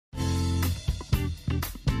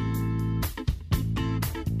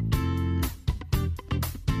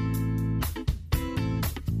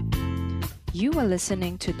You are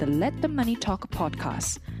listening to the Let the Money Talk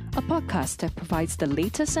podcast, a podcast that provides the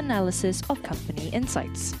latest analysis of company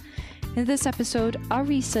insights. In this episode, our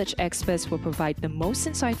research experts will provide the most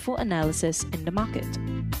insightful analysis in the market.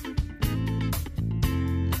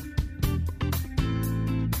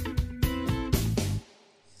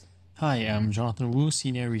 Hi, I'm Jonathan Wu,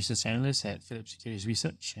 Senior Research Analyst at Philips Securities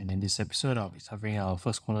Research, and in this episode, I'll be covering our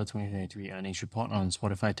first quarter 2023 earnings report on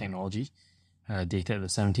Spotify Technology, dated the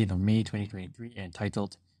 17th of May 2023, and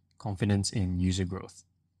titled Confidence in User Growth.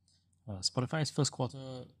 Spotify's first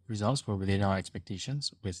quarter results were within our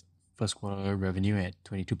expectations, with first quarter revenue at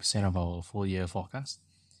 22% of our full year forecast,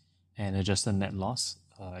 and adjusted net loss,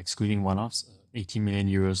 excluding one-offs, 18 million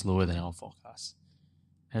euros lower than our forecast.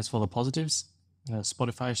 As for the positives,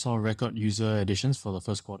 Spotify saw record user additions for the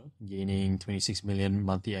first quarter, gaining 26 million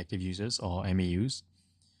monthly active users, or MAUs.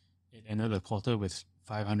 It ended the quarter with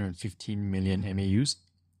 515 million MAUs,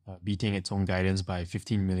 beating its own guidance by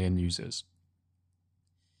 15 million users.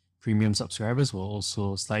 Premium subscribers were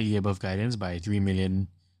also slightly above guidance by 3 million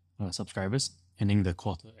subscribers, ending the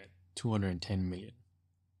quarter at 210 million.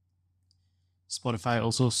 Spotify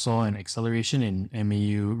also saw an acceleration in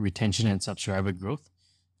MAU retention and subscriber growth,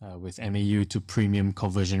 with MAU to premium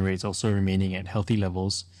conversion rates also remaining at healthy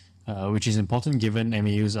levels, which is important given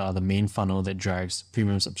MAUs are the main funnel that drives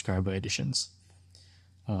premium subscriber additions.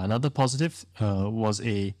 Another positive was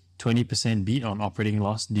a 20% beat on operating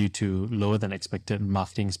loss due to lower than expected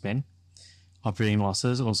marketing spend. Operating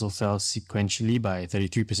losses also fell sequentially by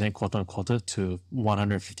 33% quarter-on-quarter to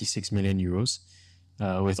 156 million euros,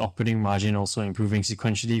 with operating margin also improving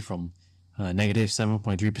sequentially from negative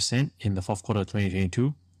 7.3% in the fourth quarter of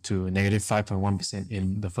 2022 to negative 5.1%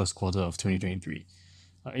 in the first quarter of 2023.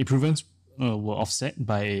 Improvements were offset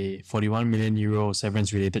by a 41 million euro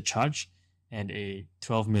severance related charge and a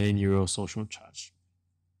 12 million euro social charge.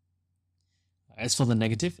 As for the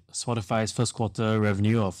negative, Spotify's first quarter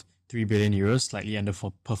revenue of 3 billion euros slightly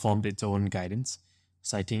underperformed its own guidance,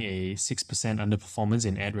 citing a 6% underperformance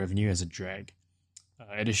in ad revenue as a drag.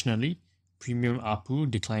 Additionally, premium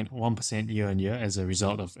ARPU declined 1% year-on-year as a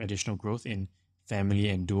result of additional growth in family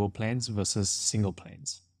and dual plans versus single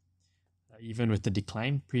plans. Even with the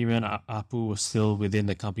decline, premium ARPU was still within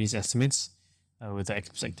the company's estimates, with the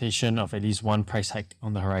expectation of at least one price hike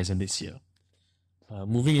on the horizon this year.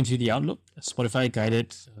 Moving into the outlook, Spotify guided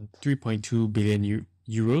 3.2 billion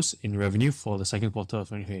euros in revenue for the second quarter of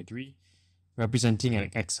 2023, representing an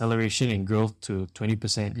acceleration in growth to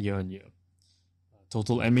 20% year-on-year.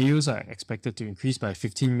 Total MAUs are expected to increase by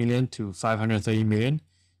 15 million to 530 million,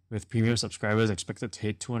 with premium subscribers expected to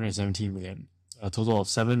hit 217 million, a total of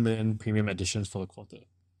 7 million premium additions for the quarter.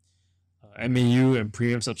 MAU and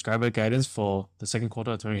premium subscriber guidance for the second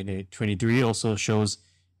quarter of 2023 also shows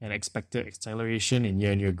an expected acceleration in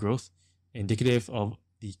year-on-year growth, indicative of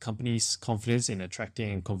the company's confidence in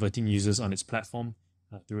attracting and converting users on its platform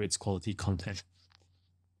through its quality content.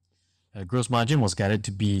 Gross margin was guided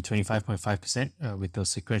to be 25.5%, with the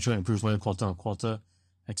sequential improvement quarter-on-quarter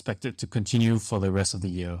expected to continue for the rest of the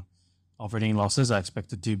year. Operating losses are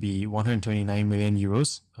expected to be 129 million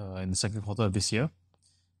euros in the second quarter of this year,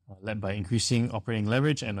 led by increasing operating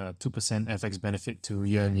leverage and a 2% FX benefit to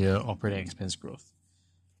year-on-year operating expense growth.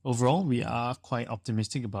 Overall, we are quite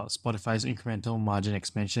optimistic about Spotify's incremental margin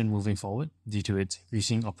expansion moving forward due to its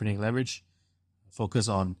increasing operating leverage, focus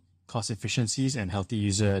on cost efficiencies, and healthy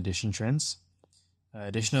user addition trends.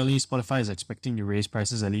 Additionally, Spotify is expecting to raise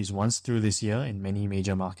prices at least once through this year in many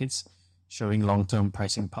major markets, showing long-term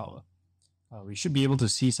pricing power. We should be able to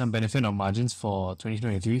see some benefit on margins for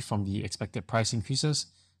 2023 from the expected price increases,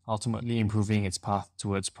 ultimately improving its path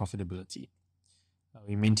towards profitability.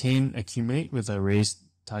 We maintain Accumulate with a raised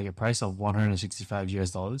target price of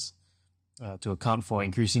 $165 to account for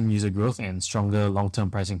increasing user growth and stronger long-term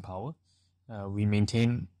pricing power. We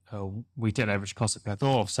maintain a weighted average cost of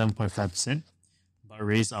capital of 7.5%, but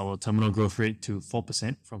raised our terminal growth rate to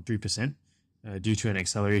 4% from 3% due to an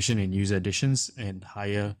acceleration in user additions and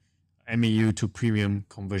higher MAU to premium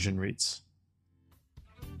conversion rates.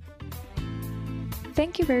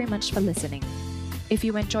 Thank you very much for listening. If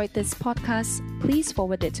you enjoyed this podcast, please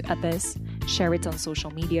forward it to others, share it on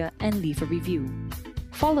social media, and leave a review.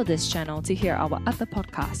 Follow this channel to hear our other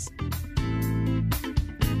podcasts.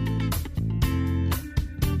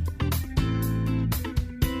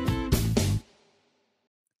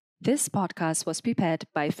 This podcast was prepared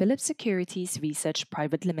by Philips Securities Research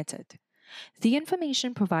Private Limited. The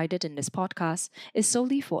information provided in this podcast is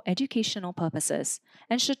solely for educational purposes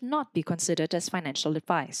and should not be considered as financial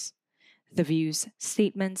advice. The views,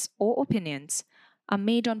 statements, or opinions are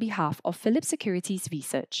made on behalf of Philips Securities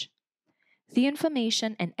Research. The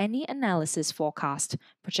information and any analysis, forecast,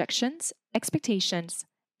 projections, expectations,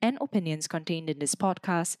 and opinions contained in this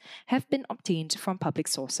podcast have been obtained from public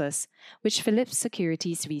sources, which Phillips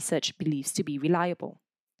Securities Research believes to be reliable.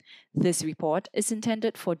 This report is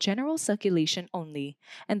intended for general circulation only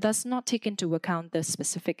and does not take into account the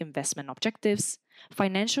specific investment objectives,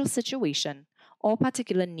 financial situation, or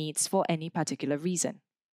particular needs for any particular reason.